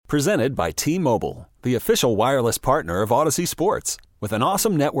Presented by T-Mobile, the official wireless partner of Odyssey Sports. With an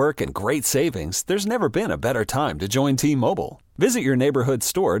awesome network and great savings, there's never been a better time to join T-Mobile. Visit your neighborhood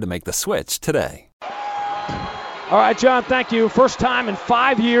store to make the switch today. All right, John, thank you. First time in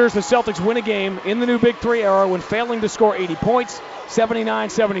 5 years the Celtics win a game in the new Big Three era when failing to score 80 points.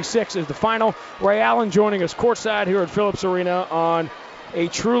 79-76 is the final. Ray Allen joining us courtside here at Phillips Arena on a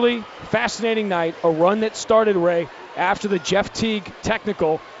truly fascinating night, a run that started, Ray, after the Jeff Teague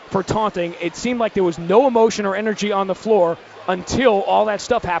technical for taunting. It seemed like there was no emotion or energy on the floor until all that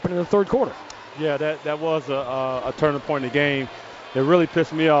stuff happened in the third quarter. Yeah, that was a turning point in the game. It really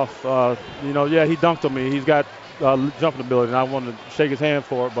pissed me off. He dunked on me. He's got jumping ability, and I wanted to shake his hand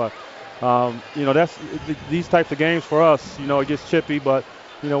for it. But, that's these types of games for us, it gets chippy. But,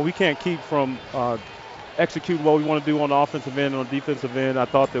 we can't keep from executing what we want to do on the offensive end and on the defensive end. I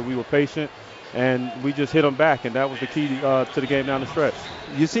thought that we were patient, and we just hit them back, and that was the key to the game down the stretch.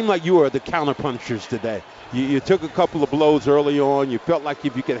 You seem like you were the counter-punchers today. You took a couple of blows early on. You felt like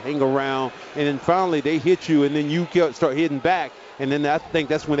if you could hang around, and then finally they hit you, and then you start hitting back, and then I think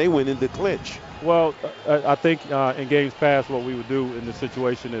that's when they went into clinch. Well, I think in games past what we would do in this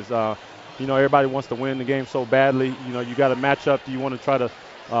situation is, everybody wants to win the game so badly. You got to match up. You want to try to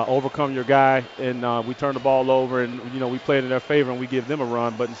overcome your guy, and we turn the ball over, and, we played in their favor, and we give them a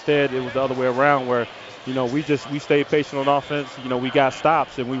run. But instead, it was the other way around where, we stayed patient on offense. We got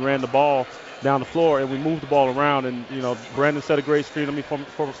stops, and we ran the ball down the floor, and we moved the ball around. And, Brandon set a great screen on me for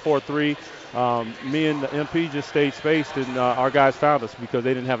 4-3. Me and the MP just stayed spaced, and our guys found us because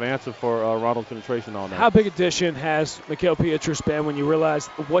they didn't have an answer for Ronald's penetration on that. How big addition has Mikal Pietrus been when you realize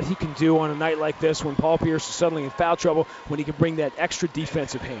what he can do on a night like this when Paul Pierce is suddenly in foul trouble, when he can bring that extra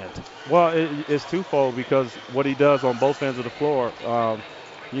defensive hand? Well, it's twofold because what he does on both ends of the floor,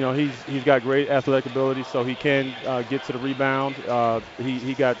 he's got great athletic ability, so he can get to the rebound.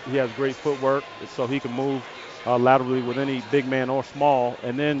 He has great footwork, so he can move laterally with any big man or small,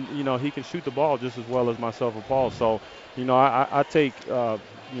 and then he can shoot the ball just as well as myself or Paul. So I take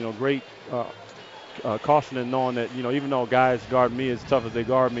great caution in knowing that even though guys guard me as tough as they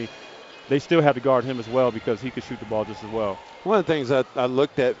guard me, they still have to guard him as well because he can shoot the ball just as well. One of the things I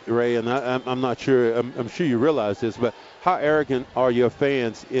looked at, Ray, and I'm not sure, I'm sure you realize this, but how arrogant are your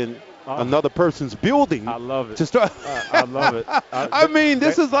fans in another person's building? I love it. To start. I love it.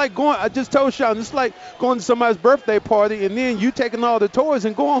 This is like going, I just told Sean, it's like going to somebody's birthday party and then you taking all the toys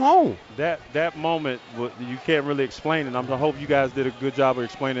and going home. That moment, you can't really explain it. I hope you guys did a good job of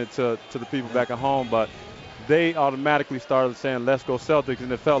explaining it to the people back at home, but they automatically started saying, "Let's go Celtics,"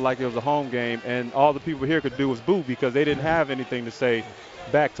 and it felt like it was a home game, and all the people here could do was boo because they didn't have anything to say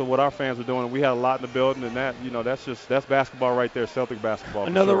back to what our fans were doing. We had a lot in the building, and that's basketball right there, Celtic basketball.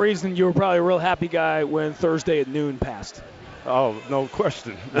 Another reason you were probably a real happy guy when Thursday at noon passed. Oh, no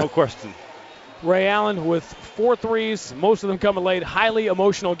question. No question. Ray Allen with 4 threes, most of them coming late. Highly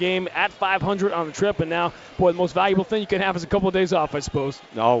emotional game at 500 on the trip, and now, boy, the most valuable thing you can have is a couple of days off, I suppose.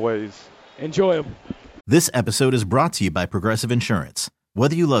 Always. Enjoy them. This episode is brought to you by Progressive Insurance.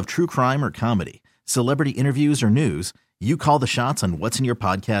 Whether you love true crime or comedy, celebrity interviews or news, you call the shots on what's in your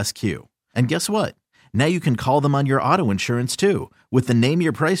podcast queue. And guess what? Now you can call them on your auto insurance too with the Name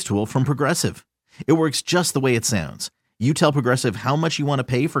Your Price tool from Progressive. It works just the way it sounds. You tell Progressive how much you want to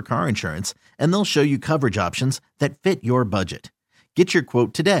pay for car insurance, and they'll show you coverage options that fit your budget. Get your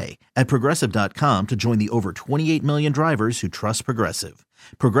quote today at Progressive.com to join the over 28 million drivers who trust Progressive.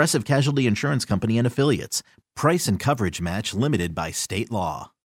 Progressive Casualty Insurance Company and Affiliates. Price and coverage match limited by state law.